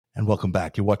And welcome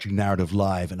back. You're watching Narrative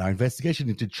Live, and our investigation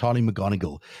into Charlie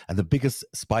McGonigal and the biggest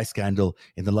spy scandal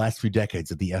in the last few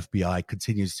decades at the FBI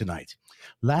continues tonight.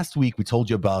 Last week, we told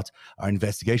you about our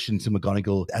investigation into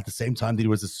McGonigal at the same time that he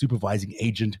was a supervising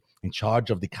agent in charge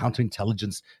of the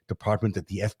counterintelligence department at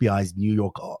the FBI's New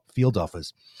York field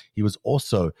office. He was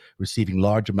also receiving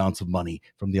large amounts of money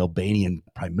from the Albanian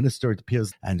prime minister, it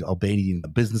appears, and Albanian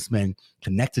businessmen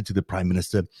connected to the prime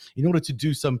minister in order to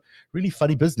do some really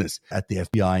funny business at the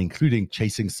FBI, including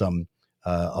chasing some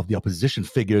of the opposition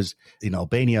figures in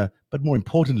Albania, but more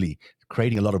importantly,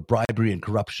 creating a lot of bribery and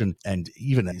corruption and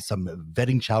even some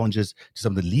vetting challenges to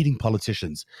some of the leading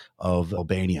politicians of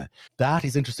Albania. That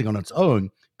is interesting on its own,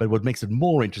 but what makes it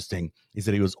more interesting is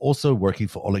that he was also working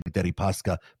for Oleg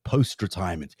Deripaska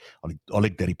post-retirement.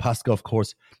 Oleg Deripaska, of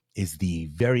course, is the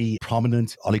very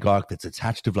prominent oligarch that's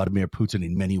attached to Vladimir Putin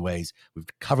in many ways. We've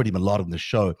covered him a lot on the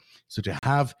show. So to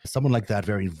have someone like that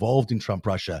very involved in Trump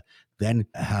Russia, then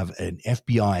have an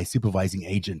FBI supervising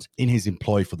agent in his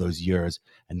employ for those years,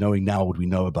 and knowing now what we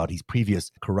know about his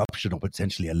previous corruption or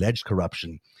potentially alleged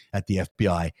corruption at the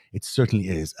FBI, it certainly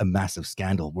is a massive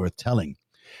scandal worth telling.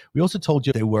 We also told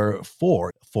you there were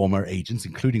 4 former agents,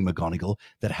 including McGonigal,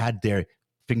 that had their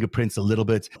fingerprints a little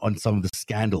bit on some of the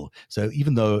scandal. So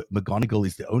even though McGonigal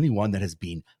is the only one that has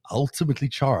been ultimately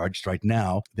charged right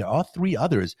now, there are 3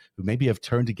 others who maybe have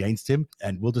turned against him,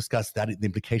 and we'll discuss that, the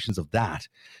implications of that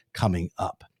coming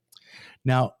up.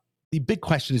 Now, the big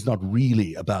question is not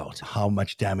really about how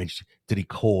much damage did he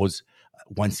cause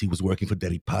once he was working for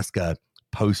Deripaska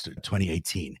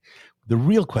post-2018. The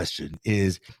real question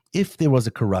is, if there was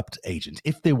a corrupt agent,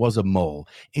 if there was a mole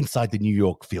inside the New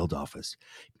York field office,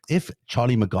 if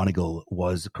Charlie McGonigal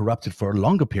was corrupted for a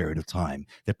longer period of time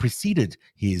that preceded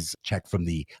his check from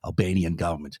the Albanian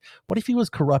government, what if he was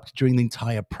corrupt during the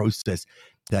entire process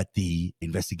that the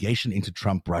investigation into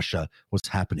Trump Russia was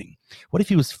happening? What if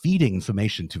he was feeding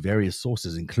information to various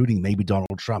sources, including maybe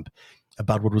Donald Trump,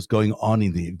 about what was going on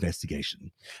in the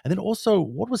investigation? And then also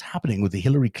what was happening with the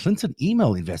Hillary Clinton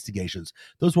email investigations?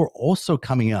 Those were also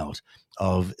coming out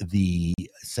of the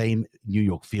same New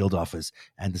York field office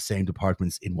and the same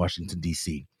departments in Washington,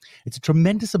 D.C. It's a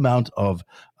tremendous amount of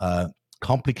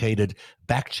complicated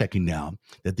back-checking now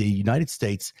that the United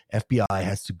States FBI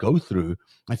has to go through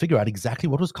and figure out exactly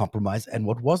what was compromised and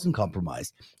what wasn't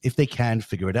compromised, if they can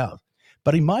figure it out.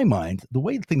 But in my mind, the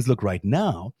way things look right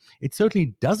now, it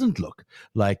certainly doesn't look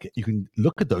like you can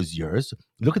look at those years,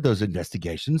 look at those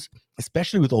investigations,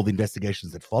 especially with all the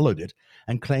investigations that followed it,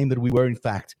 and claim that we were, in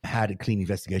fact, had a clean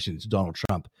investigation into Donald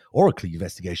Trump or a clean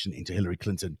investigation into Hillary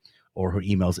Clinton or her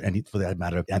emails, and for that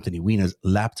matter, Anthony Weiner's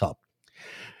laptop.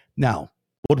 Now,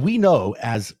 what we know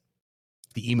as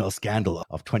the email scandal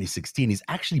of 2016 is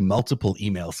actually multiple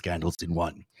email scandals in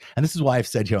one. And this is why I've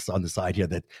said here on the side here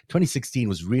that 2016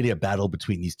 was really a battle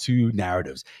between these 2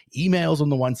 narratives. Emails on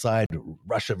the one side,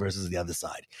 Russia versus the other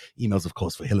side. Emails, of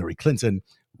course, for Hillary Clinton,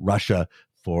 Russia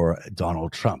for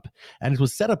Donald Trump. And it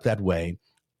was set up that way.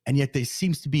 And yet there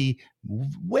seems to be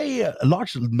a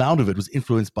large amount of it was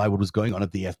influenced by what was going on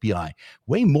at the FBI.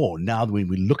 Way more now when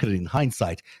we look at it in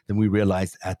hindsight than we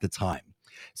realized at the time.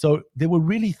 So there were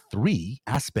really 3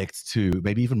 aspects to,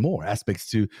 maybe even more aspects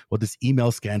to what this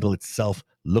email scandal itself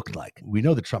looked like. We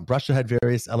know that Trump Russia had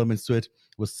various elements to it,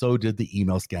 well, so did the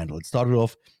email scandal. It started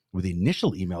off with the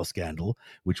initial email scandal,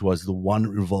 which was the one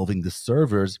involving the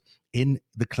servers in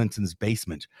the Clintons'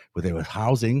 basement, where they were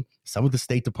housing some of the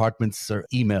State Department's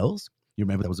emails. You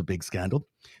remember that was a big scandal.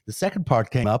 The second part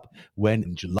came up when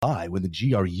in July, when the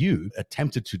GRU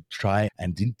attempted to try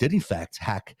and did in fact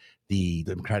hack the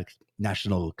Democratic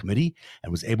National Committee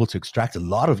and was able to extract a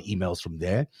lot of emails from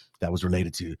there that was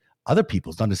related to other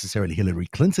people's, not necessarily Hillary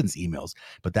Clinton's emails,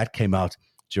 but that came out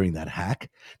during that hack.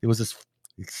 There was this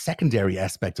secondary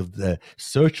aspect of the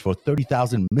search for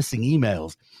 30,000 missing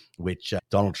emails, which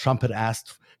Donald Trump had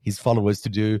asked his followers to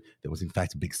do. There was, in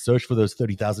fact, a big search for those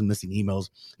 30,000 missing emails.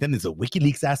 Then there's a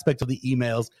WikiLeaks aspect of the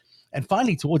emails. And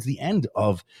finally, towards the end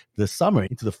of the summer,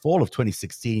 into the fall of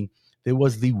 2016, there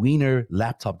was the Weiner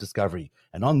laptop discovery.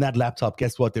 And on that laptop,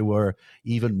 guess what? There were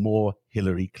even more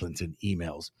Hillary Clinton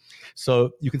emails.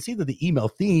 So you can see that the email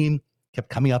theme kept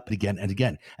coming up again and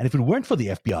again. And if it weren't for the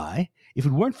FBI, if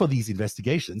it weren't for these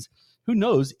investigations, who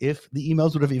knows if the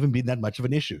emails would have even been that much of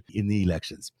an issue in the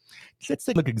elections. Let's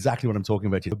take a look at exactly what I'm talking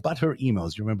about here. But her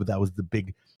emails, you remember that was the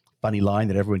big funny line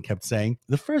that everyone kept saying.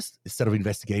 The first set of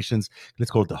investigations, let's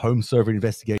call it the home server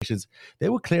investigations, they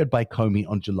were cleared by Comey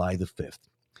on July the 5th.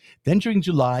 Then during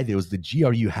July, there was the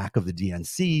GRU hack of the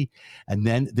DNC. And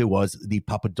then there was the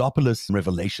Papadopoulos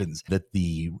revelations that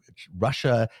the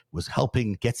Russia was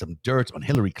helping get some dirt on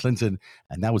Hillary Clinton.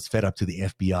 And that was fed up to the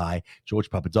FBI. George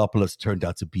Papadopoulos turned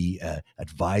out to be an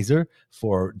advisor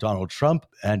for Donald Trump,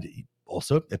 and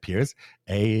also appears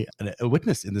a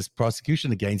witness in this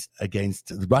prosecution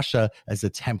against Russia as an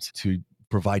attempt to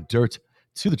provide dirt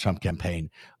to the Trump campaign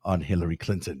on Hillary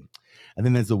Clinton. And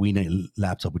then there's the Wiener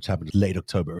laptop, which happened late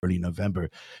October, early November.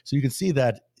 So you can see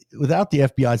that without the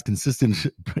FBI's consistent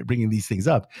bringing these things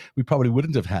up, we probably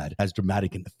wouldn't have had as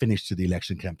dramatic a finish to the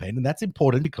election campaign. And that's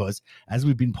important because, as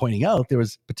we've been pointing out, there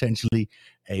was potentially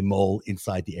a mole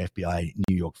inside the FBI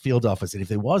New York field office. And if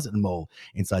there was a mole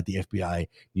inside the FBI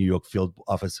New York field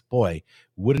office, boy,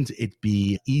 wouldn't it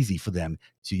be easy for them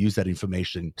to use that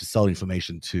information to sell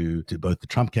information to both the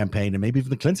Trump campaign and maybe even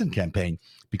the Clinton campaign,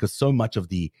 because so much of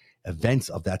the events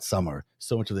of that summer,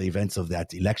 so much of the events of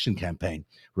that election campaign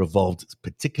revolved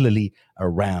particularly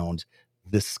around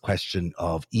this question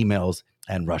of emails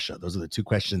and Russia. Those are the two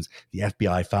questions the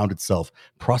FBI found itself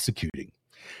prosecuting.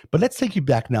 But let's take you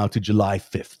back now to July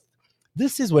 5th.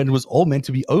 This is when it was all meant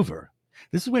to be over.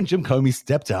 This is when Jim Comey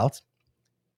stepped out.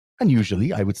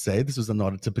 Unusually, I would say, this was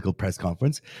not a typical press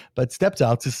conference, but stepped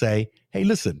out to say, hey,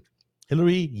 listen,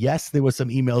 Hillary, yes, there were some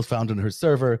emails found on her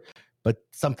server, but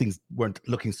some things weren't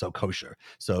looking so kosher.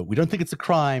 So we don't think it's a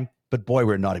crime, but boy,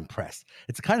 we're not impressed.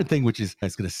 It's the kind of thing which is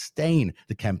going to stain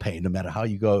the campaign no matter how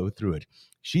you go through it.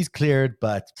 She's cleared,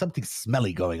 but something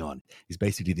smelly going on is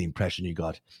basically the impression you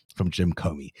got from Jim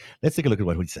Comey. Let's take a look at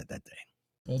what he said that day.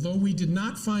 Although we did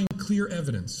not find clear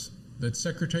evidence that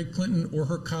Secretary Clinton or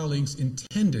her colleagues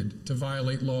intended to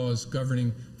violate laws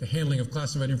governing the handling of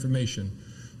classified information,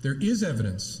 there is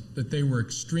evidence that they were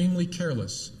extremely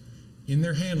careless in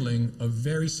their handling of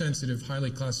very sensitive,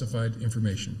 highly classified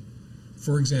information.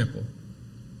 For example,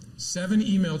 7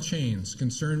 email chains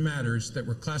concern matters that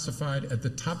were classified at the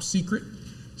top secret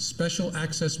special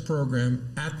access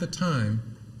program at the time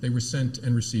they were sent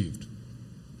and received.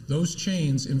 Those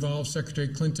chains involve Secretary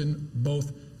Clinton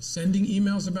both sending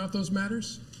emails about those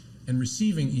matters and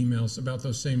receiving emails about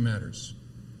those same matters.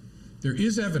 There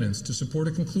is evidence to support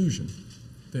a conclusion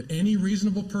that any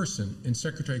reasonable person in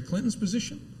Secretary Clinton's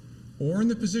position or in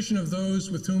the position of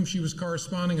those with whom she was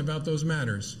corresponding about those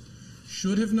matters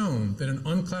should have known that an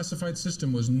unclassified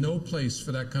system was no place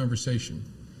for that conversation.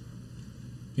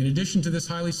 In addition to this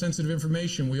highly sensitive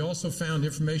information, we also found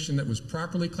information that was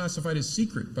properly classified as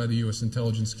secret by the U.S.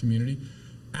 intelligence community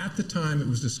at the time it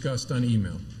was discussed on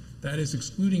email. That is,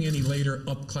 excluding any later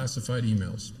up-classified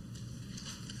emails.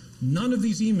 None of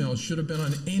these emails should have been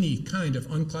on any kind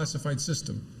of unclassified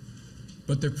system,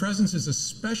 but their presence is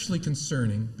especially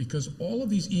concerning because all of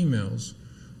these emails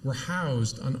were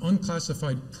housed on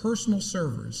unclassified personal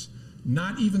servers,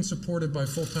 not even supported by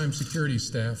full-time security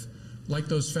staff like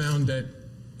those found at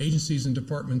agencies and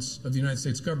departments of the United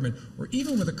States government, or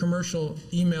even with a commercial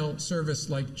email service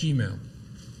like Gmail.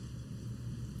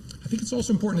 I think it's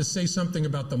also important to say something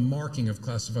about the marking of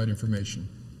classified information.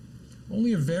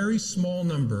 Only a very small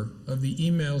number of the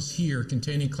emails here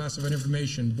containing classified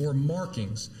information bore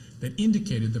markings that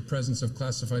indicated the presence of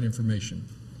classified information.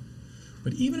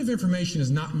 But even if information is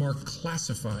not marked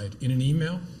classified in an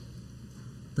email,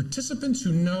 participants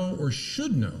who know or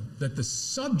should know that the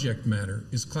subject matter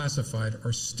is classified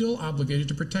are still obligated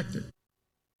to protect it.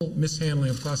 Mishandling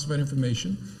of classified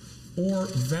information or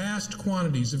vast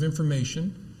quantities of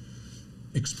information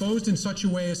exposed in such a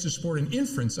way as to support an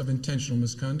inference of intentional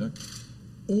misconduct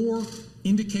or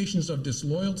indications of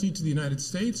disloyalty to the United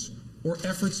States or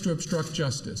efforts to obstruct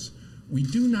justice. We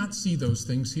do not see those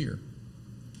things here.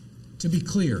 To be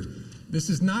clear, this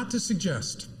is not to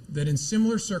suggest that in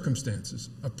similar circumstances,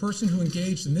 a person who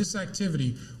engaged in this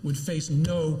activity would face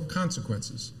no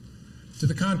consequences. To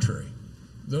the contrary,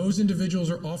 those individuals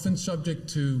are often subject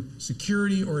to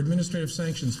security or administrative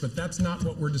sanctions, but that's not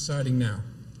what we're deciding now.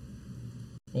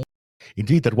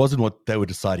 Indeed, that wasn't what they were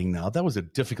deciding now. That was a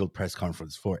difficult press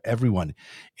conference for everyone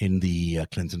in the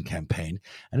Clinton campaign.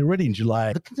 And already in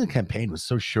July, the Clinton campaign was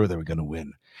so sure they were going to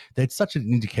win. They had such an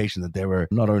indication that they were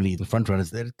not only the frontrunners,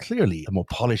 they had clearly a more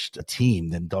polished team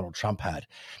than Donald Trump had.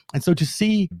 And so to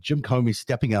see Jim Comey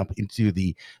stepping up into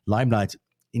the limelight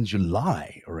in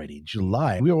July already,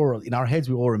 we all, in our heads,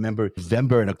 we all remember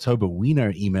November and October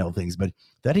Wiener email things, but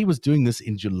that he was doing this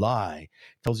in July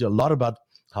tells you a lot about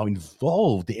how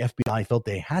involved the FBI felt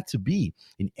they had to be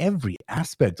in every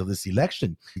aspect of this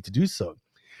election to do so.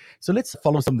 So let's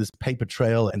follow some of this paper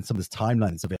trail and some of this timeline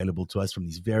that's available to us from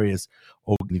these various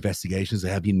investigations.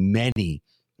 There have been many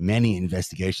many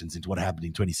investigations into what happened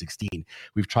in 2016.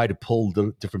 We've tried to pull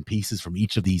the different pieces from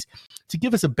each of these to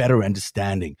give us a better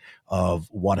understanding of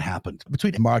what happened.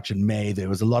 Between March and May, there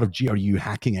was a lot of GRU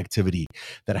hacking activity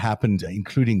that happened,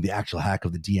 including the actual hack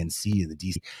of the DNC and the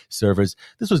DC servers.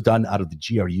 This was done out of the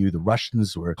GRU. The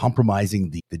Russians were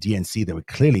compromising the DNC. They were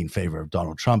clearly in favor of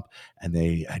Donald Trump, and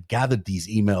they had gathered these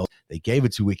emails. They gave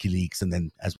it to WikiLeaks, and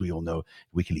then, as we all know,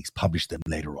 WikiLeaks published them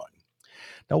later on.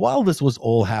 Now, while this was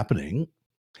all happening,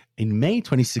 in May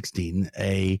 2016,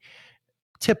 a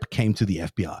tip came to the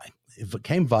FBI. It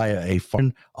came via a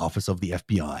foreign office of the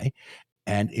FBI,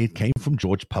 and it came from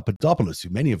George Papadopoulos, who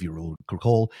many of you will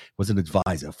recall was an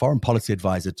advisor, a foreign policy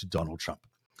advisor to Donald Trump.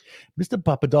 Mr.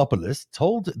 Papadopoulos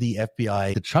told the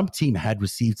FBI the Trump team had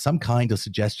received some kind of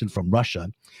suggestion from Russia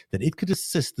that it could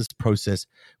assist this process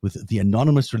with the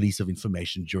anonymous release of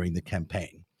information during the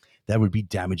campaign that would be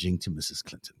damaging to Mrs.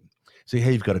 Clinton. So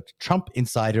here you've got a Trump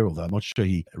insider, although I'm not sure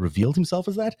he revealed himself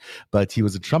as that, but he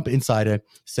was a Trump insider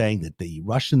saying that the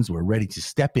Russians were ready to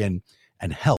step in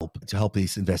and help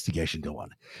this investigation go on.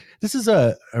 This is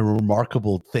a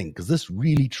remarkable thing because this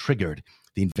really triggered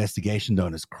the investigation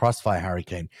known as Crossfire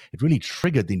Hurricane. It really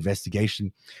triggered the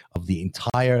investigation of the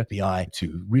entire FBI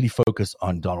to really focus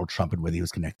on Donald Trump and whether he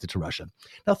was connected to Russia.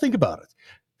 Now think about it.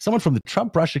 Someone from the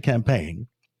Trump-Russia campaign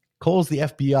calls the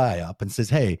FBI up and says,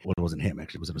 hey, well, it wasn't him,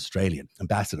 actually, it was an Australian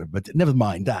ambassador, but never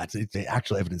mind that. The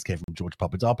actual evidence came from George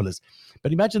Papadopoulos.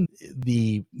 But imagine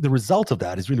the result of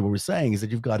that is really what we're saying is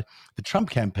that you've got the Trump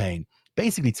campaign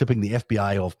basically tipping the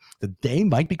FBI off that they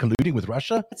might be colluding with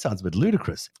Russia. That sounds a bit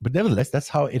ludicrous, but nevertheless, that's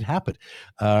how it happened.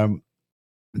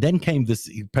 Then came this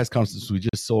press conference we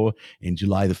just saw in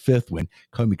July the 5th when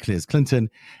Comey clears Clinton,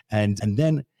 and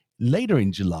then later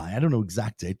in July, I don't know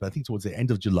exact date, but I think towards the end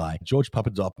of July, George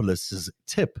Papadopoulos'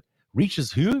 tip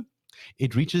reaches who?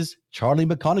 It reaches Charlie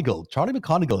McConigal. Charlie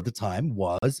McConigal at the time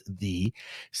was the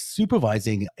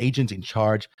supervising agent in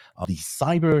charge of the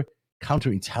cyber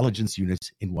counterintelligence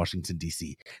unit in Washington,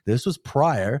 D.C. This was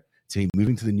prior to him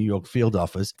moving to the New York field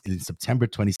office in September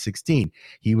 2016.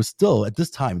 He was still, at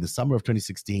this time, in the summer of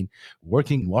 2016,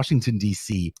 working in Washington,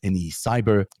 D.C. in the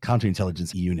cyber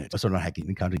counterintelligence unit, sorry, not hacking,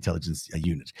 the counterintelligence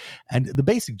unit. And the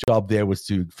basic job there was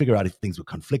to figure out if things were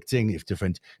conflicting, if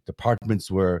different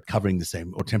departments were covering the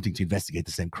same or attempting to investigate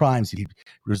the same crimes. He'd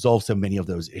resolve so many of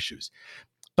those issues.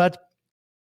 But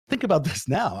think about this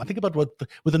now. I think about with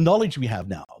the knowledge we have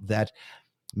now that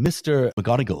Mr.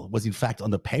 McGonigal was in fact on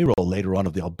the payroll later on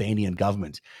of the Albanian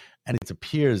government, and it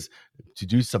appears to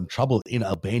do some trouble in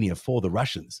Albania for the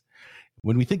Russians.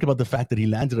 When we think about the fact that he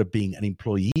landed up being an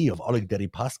employee of Oleg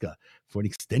Deripaska for an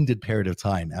extended period of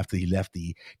time after he left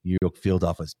the New York field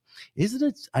office, isn't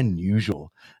it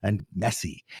unusual and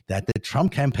messy that the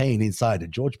Trump campaign insider,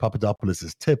 George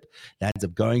Papadopoulos' tip, lands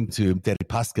up going to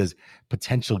Deripaska's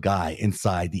potential guy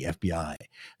inside the FBI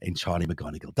in Charlie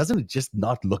McGonigal? Doesn't it just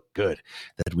not look good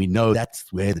that we know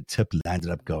that's where the tip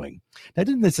landed up going? That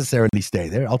didn't necessarily stay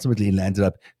there. Ultimately, it landed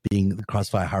up being the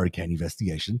Crossfire Hurricane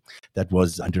investigation that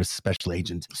was under Special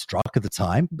Agent Strzok at the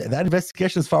time. That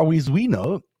investigation, as far as we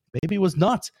know, maybe was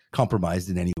not compromised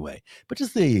in any way. But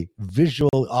just the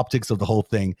visual optics of the whole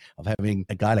thing, of having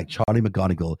a guy like Charlie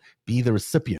McGonigal be the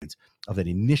recipient of that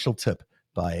initial tip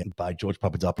by George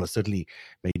Papadopoulos certainly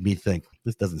made me think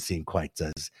this doesn't seem quite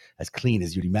as clean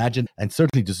as you'd imagine, and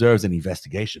certainly deserves an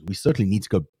investigation. We certainly need to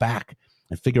go back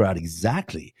and figure out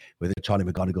exactly whether Charlie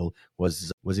McGonigal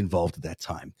was involved at that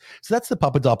time. So that's the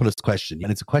Papadopoulos question, and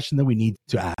it's a question that we need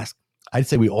to ask. I'd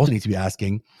say we also need to be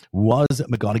asking, was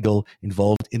McGonigal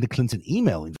involved in the Clinton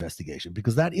email investigation?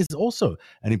 Because that is also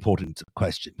an important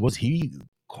question. Was he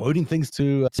quoting things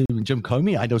to Jim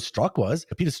Comey? I know Strzok was.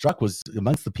 Peter Strzok was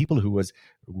amongst the people who was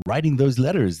writing those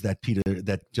letters that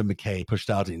Jim McKay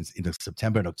pushed out in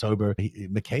September and October.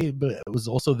 McKay was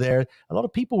also there. A lot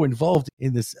of people were involved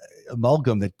in this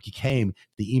amalgam that became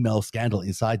the email scandal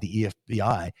inside the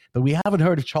FBI, but we haven't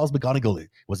heard if Charles McGonigal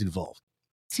was involved.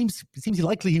 It seems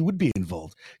likely he would be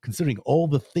involved, considering all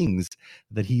the things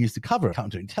that he used to cover: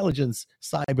 counterintelligence,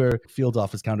 cyber, field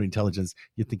office counterintelligence.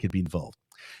 You'd think he'd be involved.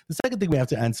 The second thing we have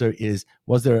to answer is,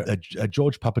 was there a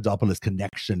George Papadopoulos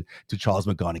connection to Charles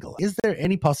McGonigal? Is there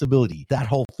any possibility that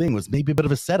whole thing was maybe a bit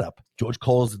of a setup? George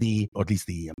calls or at least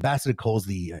the ambassador calls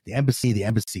the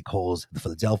embassy calls the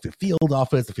Philadelphia field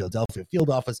office. The Philadelphia field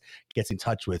office gets in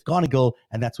touch with McGonigal,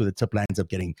 and that's where the tip lands up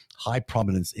getting high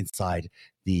prominence inside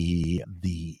the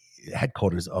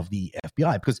headquarters of the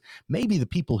FBI, because maybe the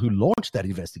people who launched that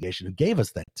investigation, who gave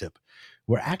us that tip,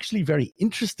 were actually very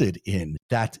interested in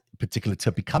that particular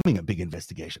tip becoming a big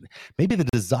investigation. Maybe the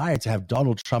desire to have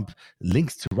Donald Trump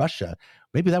links to Russia,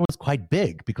 maybe that was quite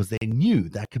big because they knew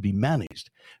that could be managed.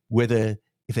 Whether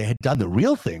if they had done the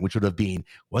real thing, which would have been,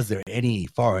 was there any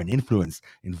foreign influence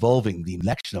involving the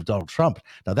election of Donald Trump?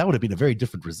 Now, that would have been a very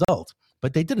different result.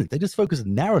 But they didn't. They just focused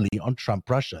narrowly on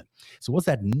Trump-Russia. So was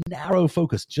that narrow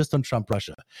focus just on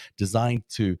Trump-Russia designed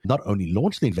to not only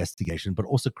launch the investigation, but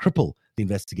also cripple the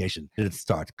investigation at its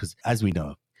start? Because as we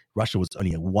know, Russia was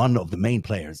only one of the main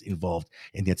players involved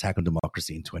in the attack on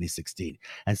democracy in 2016.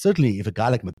 And certainly if a guy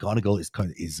like McGonigal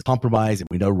is compromised, and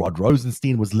we know Rod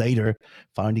Rosenstein was later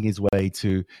finding his way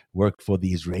to work for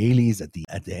the Israelis at the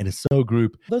NSO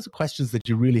group, those are questions that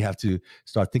you really have to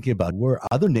start thinking about. Were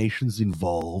other nations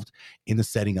involved in the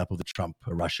setting up of the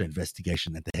Trump-Russia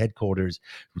investigation at the headquarters?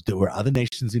 There were other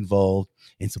nations involved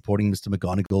in supporting Mr.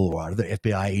 McGonigal or other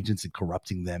FBI agents in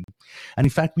corrupting them. And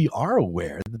in fact, we are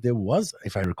aware that there was,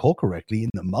 if I recall correctly, in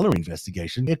the Mueller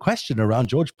investigation, a question around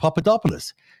George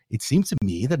Papadopoulos. It seems to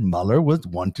me that Mueller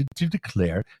wanted to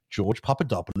declare George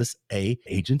Papadopoulos an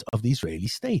agent of the Israeli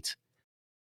state.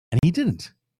 And he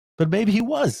didn't. But maybe he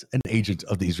was an agent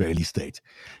of the Israeli state.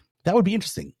 That would be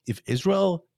interesting. If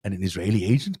Israel and an Israeli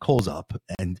agent calls up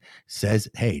and says,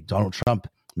 hey, Donald Trump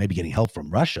may be getting help from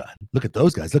Russia. Look at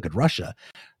those guys. Look at Russia.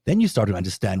 Then you start to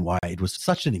understand why it was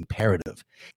such an imperative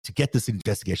to get this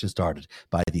investigation started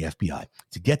by the FBI,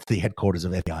 to get to the headquarters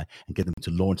of FBI and get them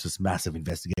to launch this massive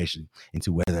investigation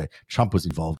into whether Trump was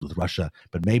involved with Russia.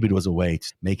 But maybe it was a way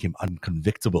to make him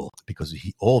unconvictable because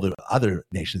all the other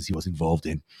nations he was involved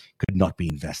in could not be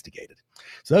investigated.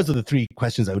 So those are the three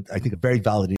questions I think are very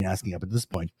valid in asking up at this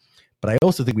point. But I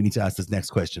also think we need to ask this next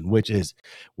question, which is,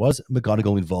 was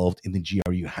McGonigal involved in the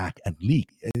GRU hack and leak,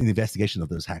 in the investigation of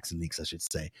those hacks and leaks, I should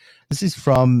say? This is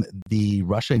from the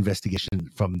Russia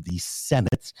investigation from the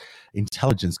Senate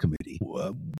Intelligence Committee.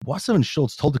 Wasserman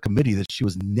Schultz told the committee that she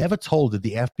was never told that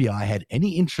the FBI had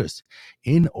any interest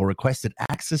in or requested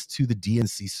access to the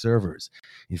DNC servers.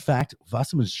 In fact,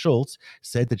 Wasserman Schultz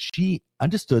said that she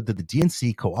understood that the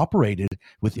DNC cooperated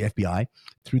with the FBI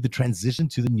through the transition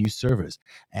to the new servers,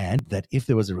 and that if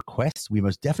there was a request, we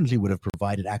most definitely would have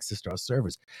provided access to our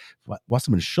servers.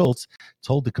 Wasserman Schultz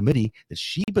told the committee that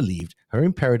she believed her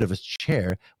imperative as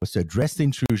chair was to address the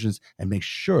intrusions and make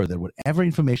sure that whatever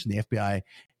information the FBI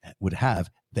would have,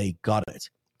 they got it.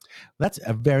 That's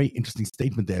a very interesting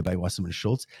statement there by Wasserman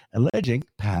Schultz, alleging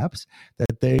perhaps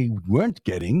that they weren't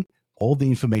getting all the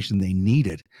information they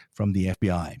needed from the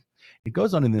FBI. It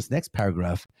goes on in this next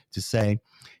paragraph to say,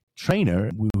 Trainer,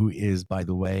 who is, by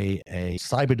the way, a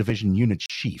cyber division unit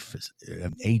chief,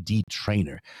 an AD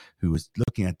Trainer, who was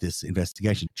looking at this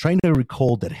investigation. Trainer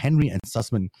recalled that Henry and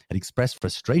Sussman had expressed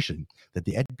frustration that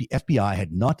the FBI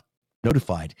had not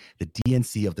notified the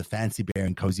DNC of the Fancy Bear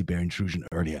and Cozy Bear intrusion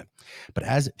earlier. But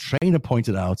as Trainer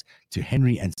pointed out to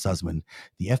Henry and Sussman,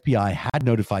 the FBI had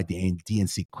notified the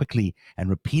DNC quickly and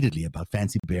repeatedly about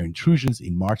Fancy Bear intrusions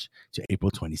in March to April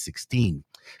 2016.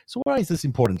 So why is this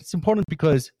important? It's important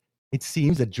because it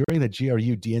seems that during the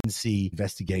GRU DNC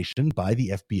investigation by the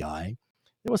FBI,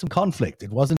 there was some conflict. It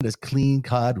wasn't as clean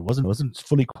cut. It wasn't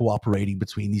fully cooperating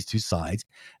between these two sides.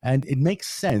 And it makes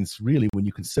sense, really, when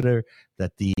you consider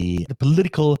that the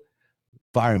political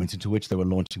environment into which they were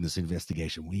launching this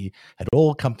investigation. We had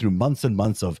all come through months and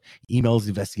months of emails,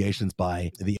 investigations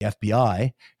by the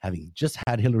FBI, having just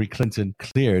had Hillary Clinton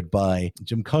cleared by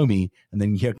Jim Comey, and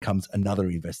then here comes another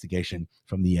investigation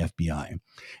from the FBI.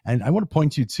 And I want to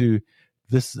point you to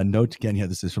this note again here.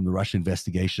 This is from the Russia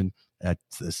investigation at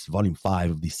this volume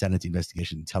 5 of the Senate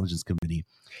Investigation Intelligence Committee.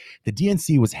 The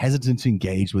DNC was hesitant to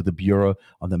engage with the Bureau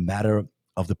on the matter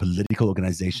of the political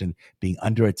organization being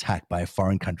under attack by a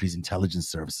foreign country's intelligence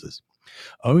services,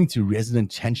 owing to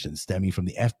resident tensions stemming from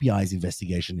the FBI's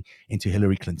investigation into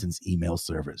Hillary Clinton's email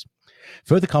servers.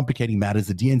 Further complicating matters,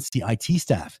 the DNC IT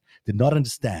staff did not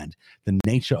understand the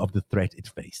nature of the threat it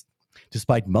faced.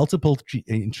 Despite multiple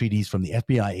entreaties from the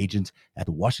FBI agent at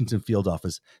the Washington field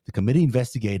office, the committee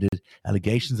investigated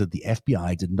allegations that the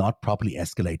FBI did not properly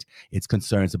escalate its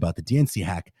concerns about the DNC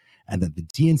hack and that the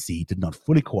DNC did not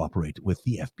fully cooperate with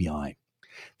the FBI.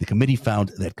 The committee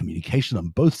found that communication on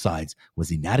both sides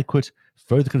was inadequate,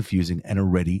 further confusing, and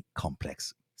already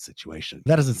complex situation.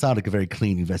 That doesn't sound like a very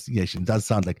clean investigation. It does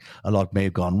sound like a lot may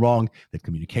have gone wrong, that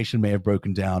communication may have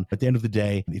broken down. At the end of the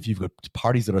day, if you've got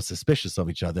parties that are suspicious of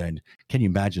each other, and can you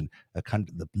imagine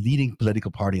the leading political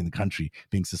party in the country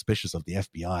being suspicious of the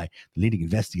FBI, the leading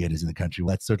investigators in the country,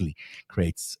 well, that certainly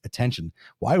creates attention.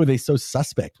 Why were they so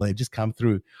suspect? Well, they've just come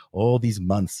through all these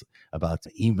months about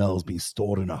emails being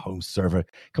stored in a home server.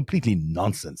 Completely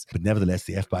nonsense. But nevertheless,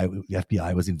 the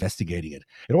FBI was investigating it.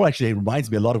 It all actually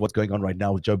reminds me a lot of what's going on right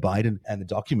now with Joe Joe Biden and the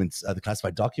documents, the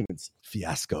classified documents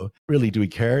fiasco. Really, do we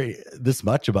care this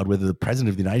much about whether the president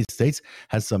of the United States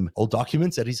has some old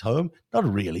documents at his home? Not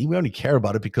really. We only care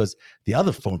about it because the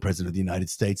other former president of the United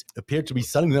States appeared to be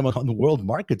selling them on the world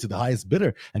market to the highest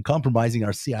bidder and compromising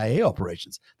our CIA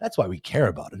operations. That's why we care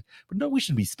about it. But no, we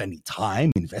shouldn't be spending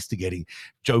time investigating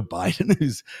Joe Biden,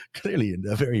 who's clearly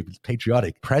a very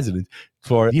patriotic president,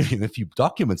 for leaving a few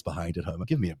documents behind at home.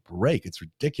 Give me a break. It's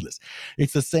ridiculous.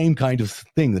 It's the same kind of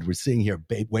thing that we're seeing here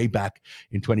way back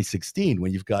in 2016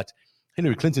 when you've got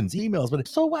Hillary Clinton's emails. But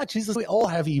so what? Jesus, we all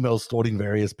have emails stored in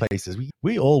various places.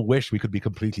 We all wish we could be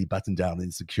completely buttoned down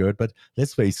and secured, but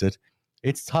let's face it,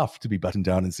 it's tough to be buttoned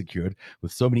down and secured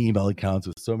with so many email accounts,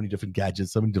 with so many different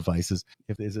gadgets, so many devices.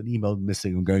 If there's an email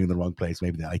missing or going in the wrong place,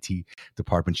 maybe the IT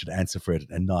department should answer for it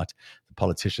and not the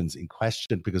politicians in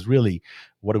question, because really,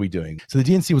 what are we doing? So the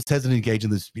DNC was hesitant to engage in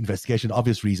this investigation,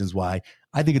 obvious reasons why.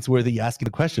 I think it's worthy asking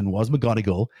the question, was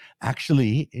McGonigal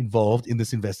actually involved in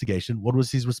this investigation? What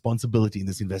was his responsibility in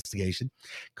this investigation?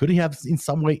 Could he have in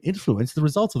some way influenced the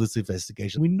results of this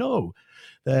investigation? We know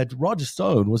that Roger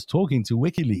Stone was talking to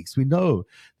WikiLeaks. We know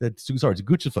that, to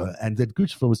Guccifer, and that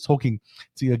Guccifer was talking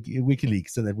to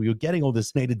WikiLeaks, and that we were getting all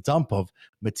this made a dump of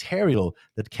material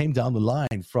that came down the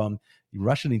line from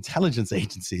Russian intelligence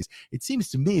agencies. It seems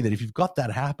to me that if you've got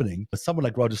that happening, someone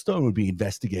like Roger Stone would be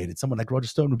investigated, someone like Roger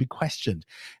Stone would be questioned.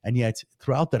 And yet,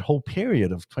 throughout that whole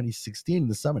period of 2016 in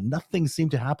the summer, nothing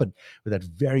seemed to happen with that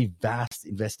very vast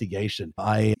investigation.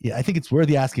 I think it's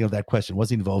worthy asking of that question. Was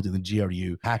he involved in the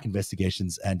GRU hack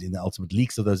investigations and in the ultimate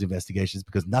leaks of those investigations?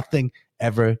 Because nothing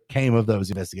ever came of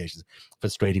those investigations,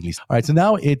 frustratingly. All right, so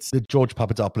now it's George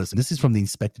Papadopoulos, and this is from the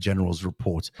Inspector General's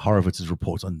report, Horowitz's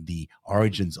report on the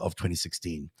origins of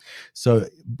 2016. So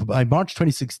by March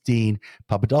 2016,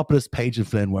 Papadopoulos, Page, and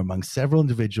Flynn were among several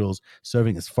individuals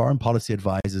serving as foreign policy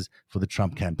advisors for the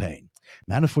Trump campaign.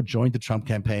 Manafort joined the Trump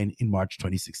campaign in March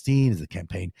 2016 as a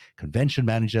campaign convention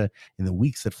manager. In the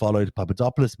weeks that followed,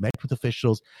 Papadopoulos met with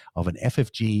officials of an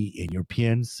FFG in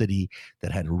European city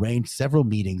that had arranged several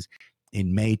meetings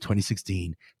in May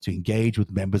 2016 to engage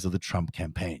with members of the Trump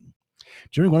campaign.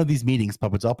 During one of these meetings,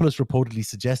 Papadopoulos reportedly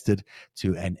suggested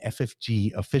to an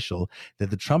FFG official that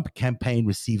the Trump campaign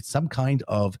received some kind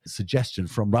of suggestion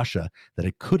from Russia that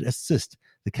it could assist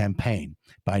the campaign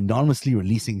by anonymously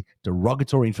releasing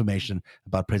derogatory information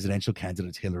about presidential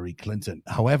candidate Hillary Clinton.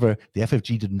 However, the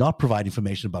FFG did not provide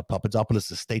information about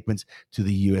Papadopoulos' statements to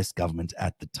the U.S. government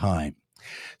at the time.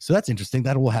 So that's interesting.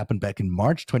 That all happened back in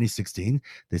March 2016.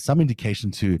 There's some indication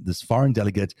to this foreign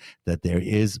delegate that there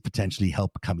is potentially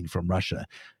help coming from Russia.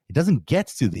 It doesn't get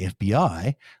to the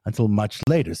FBI until much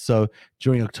later. So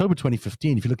during October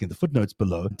 2015, if you look at the footnotes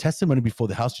below, testimony before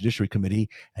the House Judiciary Committee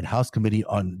and House Committee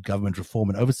on Government Reform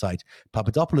and Oversight,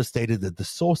 Papadopoulos stated that the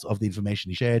source of the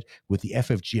information he shared with the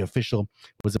FFG official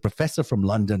was a professor from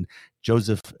London,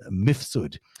 Joseph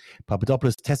Mifsud.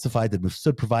 Papadopoulos testified that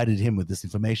Mifsud provided him with this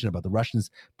information about the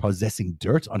Russians possessing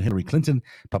dirt on Hillary Clinton.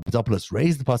 Papadopoulos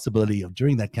raised the possibility of,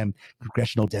 during that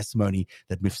congressional testimony,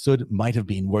 that Mifsud might have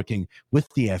been working with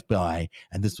the FBI,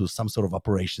 and this was some sort of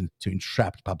operation to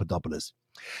entrap Papadopoulos.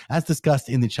 As discussed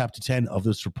in the Chapter 10 of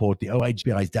this report, the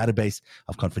OIGBI's database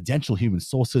of confidential human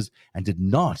sources and did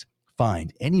not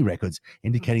find any records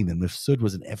indicating that Mifsud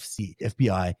was an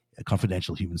FBI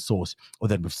confidential human source, or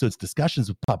that Mifsud's discussions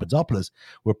with Papadopoulos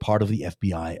were part of the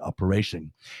FBI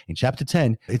operation. In Chapter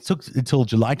 10, it took until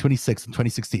July 26,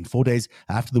 2016, 4 days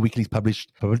after the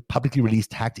WikiLeaks publicly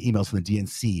released hacked emails from the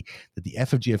DNC, that the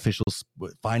FFG officials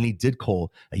finally did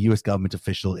call a U.S. government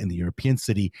official in the European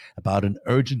city about an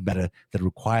urgent matter that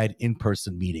required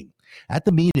in-person meeting. At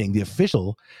the meeting, the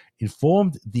official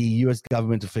informed the U.S.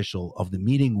 government official of the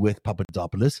meeting with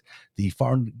Papadopoulos. The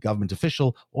foreign government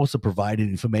official also provided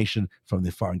information from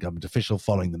the foreign government official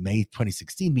following the May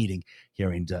 2016 meeting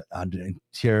here in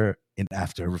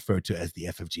after referred to as the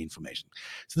FFG information.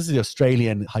 So this is the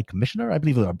Australian High Commissioner, I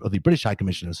believe, or the British High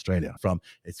Commissioner in Australia.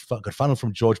 It's got funneled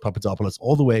from George Papadopoulos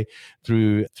all the way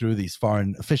through this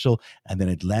foreign official, and then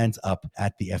it lands up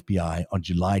at the FBI on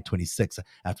July 26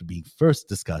 after being first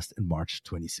discussed in March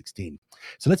 2016.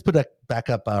 So let's put back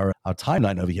up our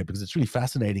timeline over here, because it's really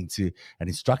fascinating and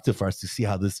instructive for us to see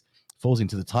how this falls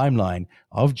into the timeline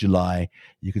of July.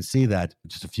 You can see that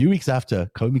just a few weeks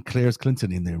after Comey clears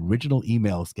Clinton in the original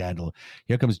email scandal,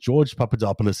 here comes George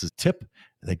Papadopoulos' tip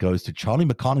that goes to Charlie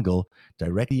McGonigal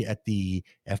directly at the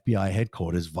FBI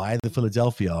headquarters via the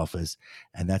Philadelphia office,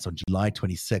 and that's on July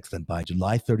 26th. And by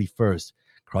July 31st,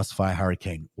 Crossfire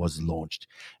Hurricane was launched,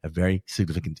 a very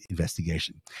significant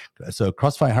investigation. So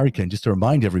Crossfire Hurricane, just to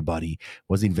remind everybody,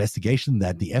 was the investigation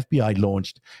that the FBI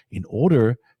launched in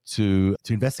order to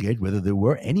investigate whether there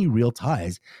were any real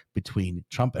ties between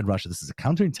Trump and Russia. This is a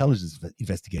counterintelligence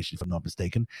investigation, if I'm not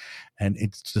mistaken, and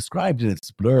it's described in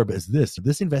its blurb as this.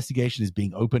 This investigation is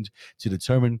being opened to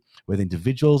determine whether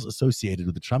individuals associated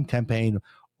with the Trump campaign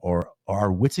or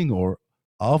are witting or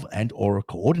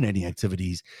coordinating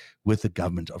activities with the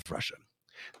government of Russia.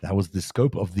 That was the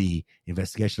scope of the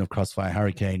investigation of Crossfire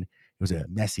Hurricane. It was a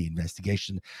messy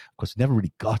investigation. Of course, it never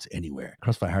really got anywhere.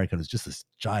 Crossfire Hurricane was just this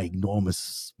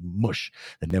ginormous mush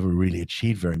that never really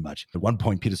achieved very much. At one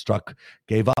point, Peter Strzok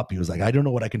gave up. He was like, I don't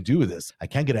know what I can do with this. I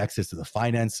can't get access to the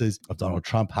finances of Donald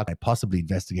Trump. How can I possibly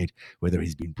investigate whether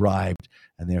he's been bribed?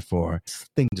 And therefore, this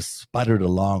thing just sputtered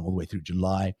along all the way through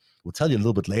July. We'll tell you a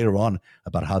little bit later on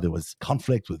about how there was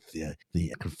conflict with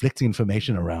the conflicting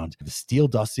information around the Steele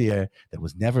dossier that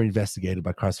was never investigated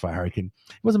by Crossfire Hurricane.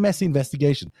 It was a messy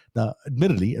investigation. Now,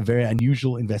 admittedly, a very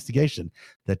unusual investigation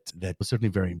that was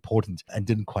certainly very important and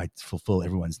didn't quite fulfill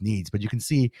everyone's needs. But you can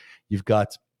see you've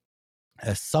got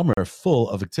a summer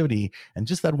full of activity, and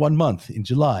just that 1 month in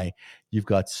July, you've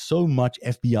got so much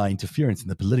FBI interference in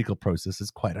the political process.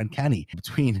 It's quite uncanny.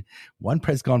 Between one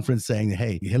press conference saying,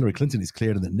 hey, Hillary Clinton is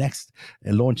cleared, and the next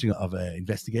launching of an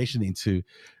investigation into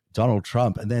Donald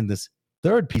Trump, and then this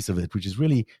third piece of it, which is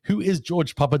really, who is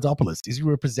George Papadopoulos? Is he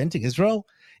representing Israel?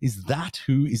 Is that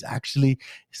who is actually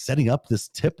setting up this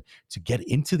tip to get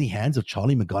into the hands of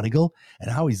Charlie McGonigal? And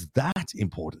how is that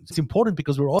important? It's important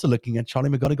because we're also looking at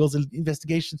Charlie McGonigal's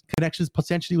investigation connections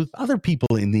potentially with other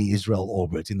people in the Israel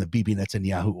orbit, in the Bibi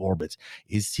Netanyahu orbit.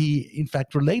 Is he, in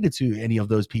fact, related to any of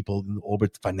those people in the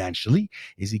orbit financially?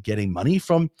 Is he getting money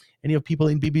from any of people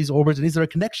in Bibi's orbit? And is there a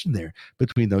connection there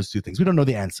between those two things? We don't know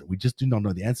the answer. We just do not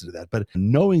know the answer to that. But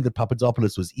knowing that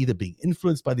Papadopoulos was either being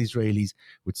influenced by the Israelis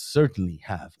would certainly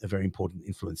have a very important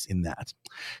influence in that.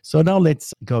 So now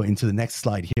let's go into the next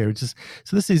slide here. So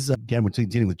this is, again, we're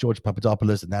dealing with George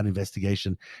Papadopoulos and that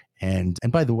investigation. And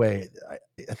by the way, I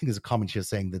think there's a comment here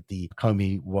saying that the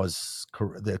Comey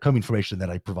information that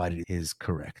I provided is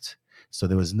correct. So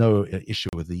there was no issue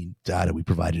with the data we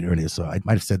provided earlier. So I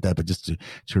might have said that, but just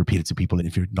to repeat it to people,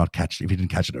 if you didn't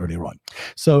catch it earlier on.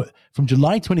 So from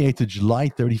July 28th to July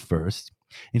 31st,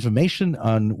 information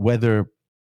on whether,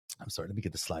 I'm sorry, let me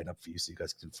get the slide up for you so you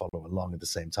guys can follow along at the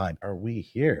same time. Are we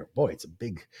here? Boy, it's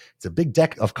a big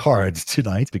deck of cards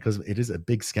tonight because it is a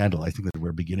big scandal. I think that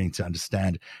we're beginning to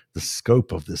understand the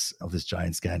scope of this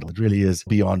giant scandal. It really is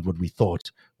beyond what we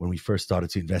thought when we first started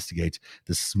to investigate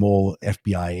this small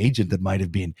FBI agent that might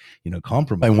have been,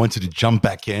 compromised. I wanted to jump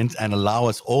back in and allow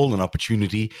us all an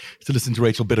opportunity to listen to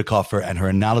Rachel Bitecofer and her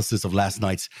analysis of last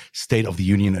night's State of the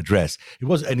Union address. It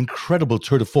was an incredible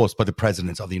tour de force by the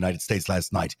President of the United States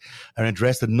last night. An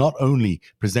address that not only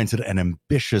presented an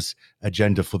ambitious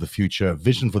agenda for the future, a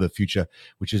vision for the future,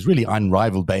 which is really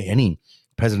unrivaled by any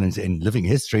president in living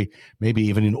history, maybe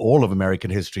even in all of American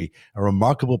history, a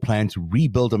remarkable plan to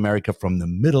rebuild America from the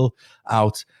middle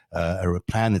out, a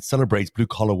plan that celebrates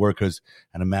blue-collar workers,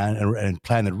 and a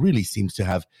plan that really seems to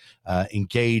have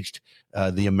engaged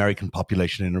the American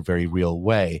population in a very real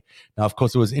way. Now, of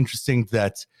course, it was interesting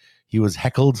that he was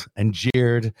heckled and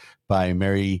jeered by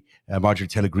Marjorie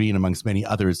Taylor Greene, amongst many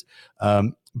others,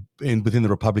 within the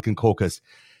Republican caucus.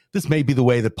 This may be the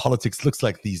way that politics looks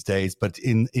like these days, but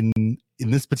in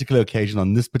this particular occasion,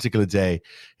 on this particular day,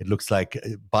 it looks like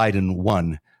Biden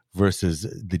won versus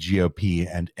the GOP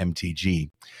and MTG.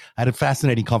 I had a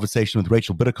fascinating conversation with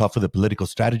Rachel Bitecofer, the political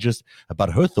strategist,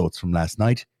 about her thoughts from last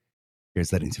night.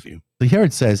 Here's that interview. So here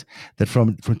it says that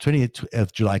from 20th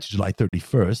of July to July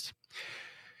 31st,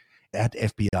 at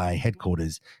FBI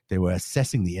headquarters, they were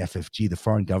assessing the FFG, the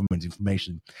foreign government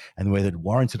information, and the way that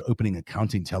warranted opening a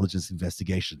counterintelligence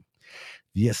investigation.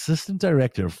 The assistant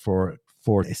director for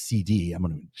CD, I'm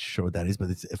going to show what that is, but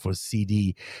it's for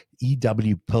CD,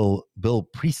 E.W. Bill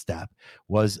Priestap,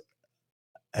 was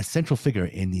a central figure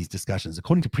in these discussions.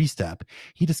 According to Priestap,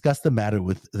 he discussed the matter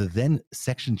with the then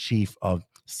section chief of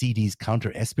CD's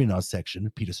counter-espionage section,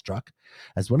 Peter Strzok,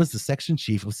 as well as the section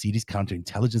chief of CD's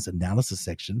counterintelligence analysis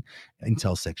section,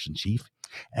 Intel section chief,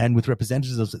 and with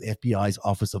representatives of the FBI's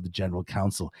Office of the General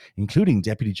Counsel, including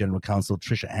Deputy General Counsel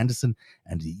Tricia Anderson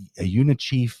and a unit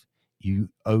chief,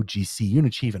 OGC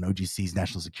unit chief, and OGC's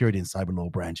National Security and Cyber Law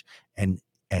Branch,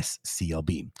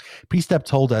 NSCLB. Priestap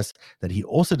told us that he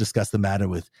also discussed the matter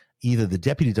with either the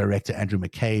Deputy Director, Andrew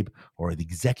McCabe, or the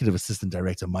Executive Assistant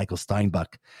Director, Michael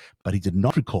Steinbuch, but he did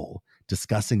not recall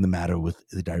discussing the matter with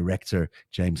the Director,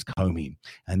 James Comey.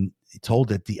 And he told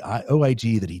that the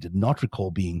OIG that he did not recall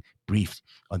being briefed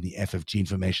on the FFG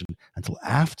information until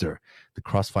after the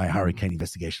Crossfire Hurricane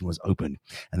investigation was opened,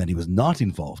 and that he was not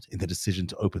involved in the decision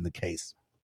to open the case.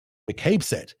 McCabe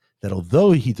said that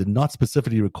although he did not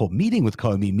specifically recall meeting with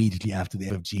Comey immediately after the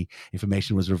FFG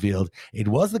information was revealed, it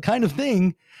was the kind of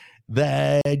thing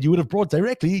that you would have brought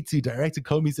directly to Director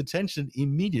Comey's attention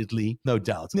immediately, no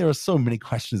doubt. There are so many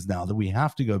questions now that we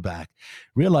have to go back,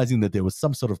 realizing that there was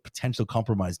some sort of potential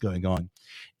compromise going on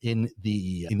in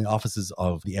the offices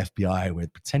of the FBI, where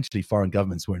potentially foreign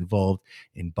governments were involved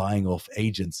in buying off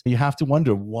agents. You have to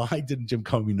wonder, why didn't Jim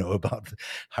Comey know about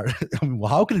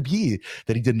how could it be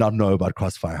that he did not know about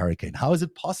Crossfire Hurricane? How is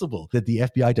it possible that the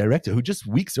FBI director, who just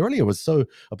weeks earlier was so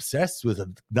obsessed with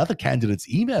another candidate's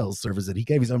email service that he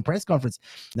gave his own press conference,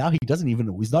 now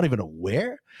he's not even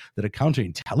aware that a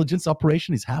counterintelligence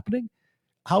operation is happening?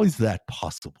 How is that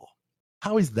possible?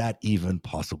 How is that even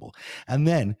possible? And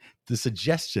then the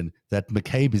suggestion that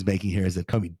McCabe is making here is that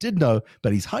Comey did know,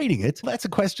 but he's hiding it. That's a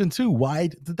question too. Why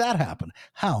did that happen?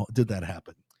 How did that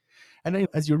happen? And then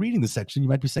as you're reading the section, you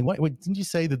might be saying, wait, didn't you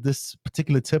say that this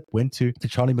particular tip went to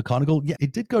Charlie McConigal? Yeah,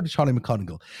 it did go to Charlie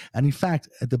McConigal. And in fact,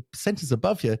 at the sentence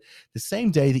above here, the same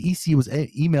day, the EC was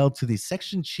emailed to the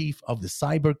section chief of the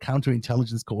Cyber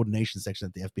Counterintelligence Coordination section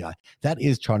at the FBI. That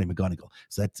is Charlie McConigal.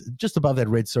 So that's just above that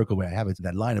red circle where I have it,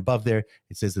 that line above there.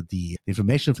 It says that the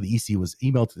information for the EC was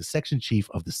emailed to the section chief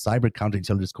of the Cyber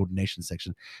Counterintelligence Coordination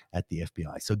section at the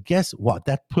FBI. So guess what?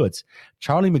 That puts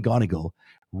Charlie McConigal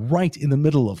right in the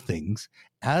middle of things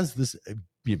as this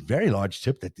very large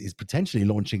tip that is potentially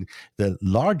launching the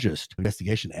largest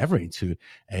investigation ever into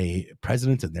a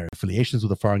president and their affiliations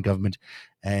with a foreign government.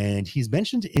 And he's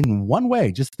mentioned in one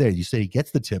way, just there, you say he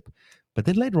gets the tip, but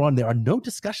then later on, there are no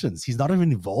discussions. He's not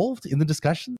even involved in the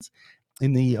discussions.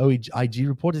 In the OIG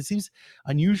report, it seems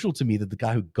unusual to me that the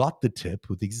guy who got the tip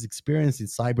with his experience in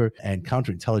cyber and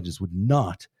counterintelligence would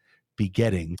not be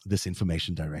getting this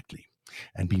information directly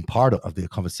and being part of the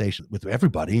conversation with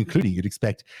everybody, including you'd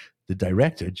expect the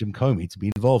director, Jim Comey, to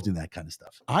be involved in that kind of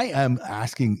stuff. I am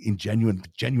asking in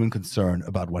genuine concern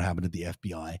about what happened at the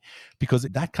FBI, because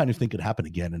that kind of thing could happen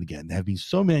again and again. There have been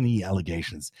so many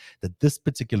allegations that this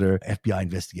particular FBI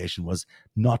investigation was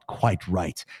not quite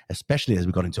right, especially as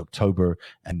we got into October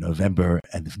and November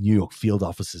and the New York field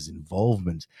office's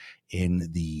involvement in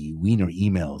the Weiner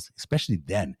emails, especially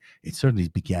then. It certainly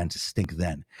began to stink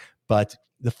then. But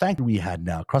the fact that we had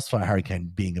now Crossfire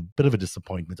Hurricane being a bit of a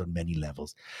disappointment on many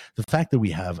levels, the fact that we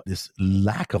have this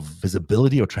lack of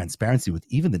visibility or transparency with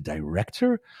even the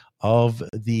director of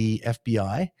the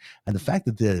FBI, and the fact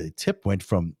that the tip went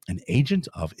from an agent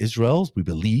of Israel's, we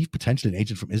believe, potentially an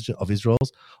agent of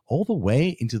Israel's, all the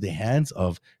way into the hands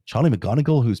of Charlie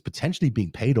McConigal, who's potentially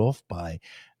being paid off by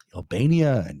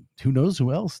Albania and who knows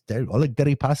who else, Oleg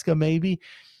Deripaska maybe.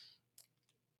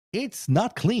 It's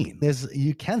not clean.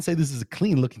 You can't say this is a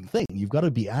clean looking thing. You've got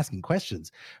to be asking questions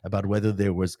about whether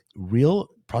there was real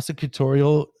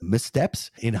prosecutorial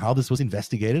missteps in how this was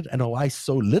investigated and why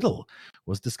so little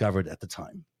was discovered at the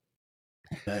time.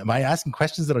 Am I asking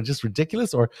questions that are just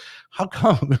ridiculous? Or how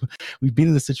come we've been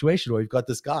in this situation where we've got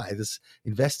this guy, this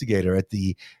investigator at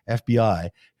the FBI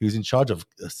who's in charge of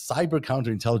cyber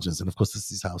counterintelligence? And of course,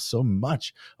 this is how so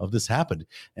much of this happened.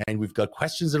 And we've got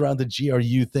questions around the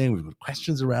GRU thing. We've got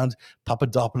questions around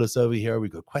Papadopoulos over here.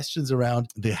 We've got questions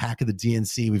around the hack of the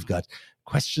DNC. We've got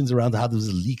questions around how there was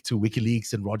a leak to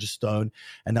WikiLeaks and Roger Stone.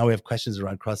 And now we have questions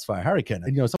around Crossfire Hurricane.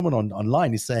 And, someone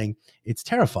online is saying it's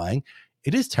terrifying.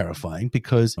 It is terrifying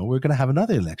because we're going to have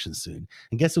another election soon.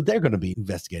 And guess what they're going to be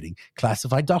investigating?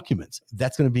 Classified documents.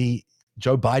 That's going to be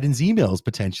Joe Biden's emails,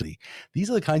 potentially.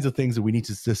 These are the kinds of things that we need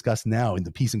to discuss now in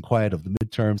the peace and quiet of the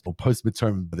midterms or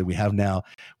post-midterm that we have now.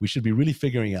 We should be really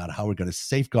figuring out how we're going to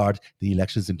safeguard the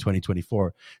elections in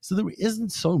 2024 so there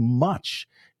isn't so much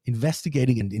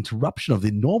investigating and interruption of the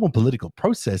normal political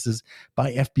processes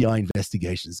by FBI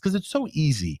investigations. Because it's so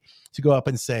easy to go up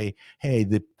and say, hey,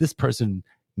 this person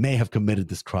may have committed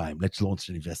this crime. Let's launch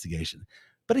an investigation.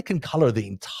 But it can color the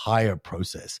entire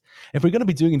process. If we're going to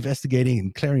be doing investigating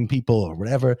and clearing people or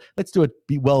whatever, let's do it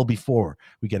well before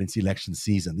we get into election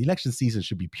season. The election season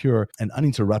should be pure and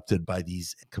uninterrupted by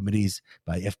these committees,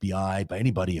 by FBI, by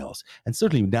anybody else. And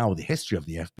certainly now with the history of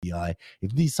the FBI,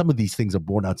 if some of these things are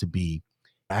borne out to be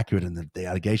accurate and the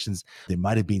allegations, there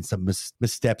might have been some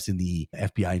missteps in the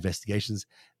FBI investigations,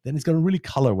 then it's going to really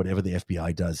color whatever the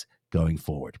FBI does going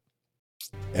forward.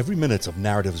 Every minute of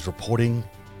Narratives reporting,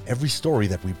 every story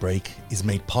that we break is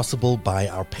made possible by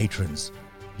our patrons.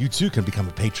 You too can become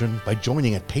a patron by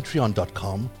joining at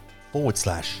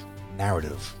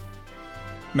patreon.com/narrative.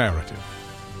 Narrative,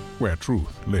 where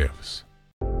truth lives.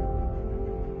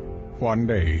 One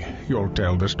day you'll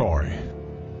tell the story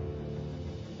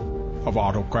of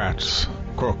autocrats,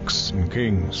 crooks, and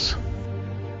kings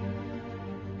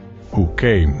who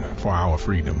came for our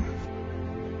freedom.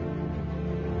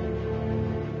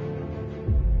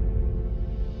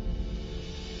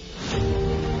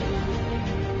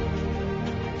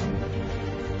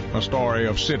 A story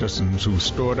of citizens who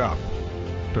stood up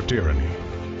to tyranny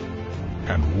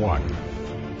and won.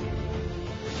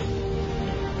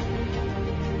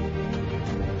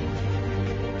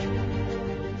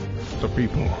 The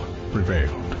people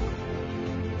prevailed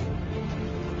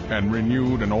and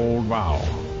renewed an old vow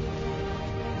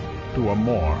to a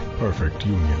more perfect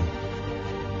union.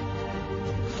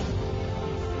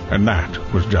 And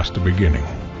that was just the beginning.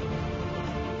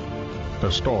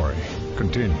 The story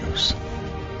continues.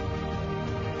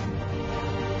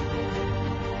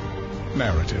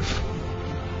 Narrative,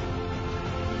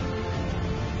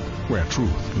 where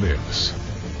truth lives.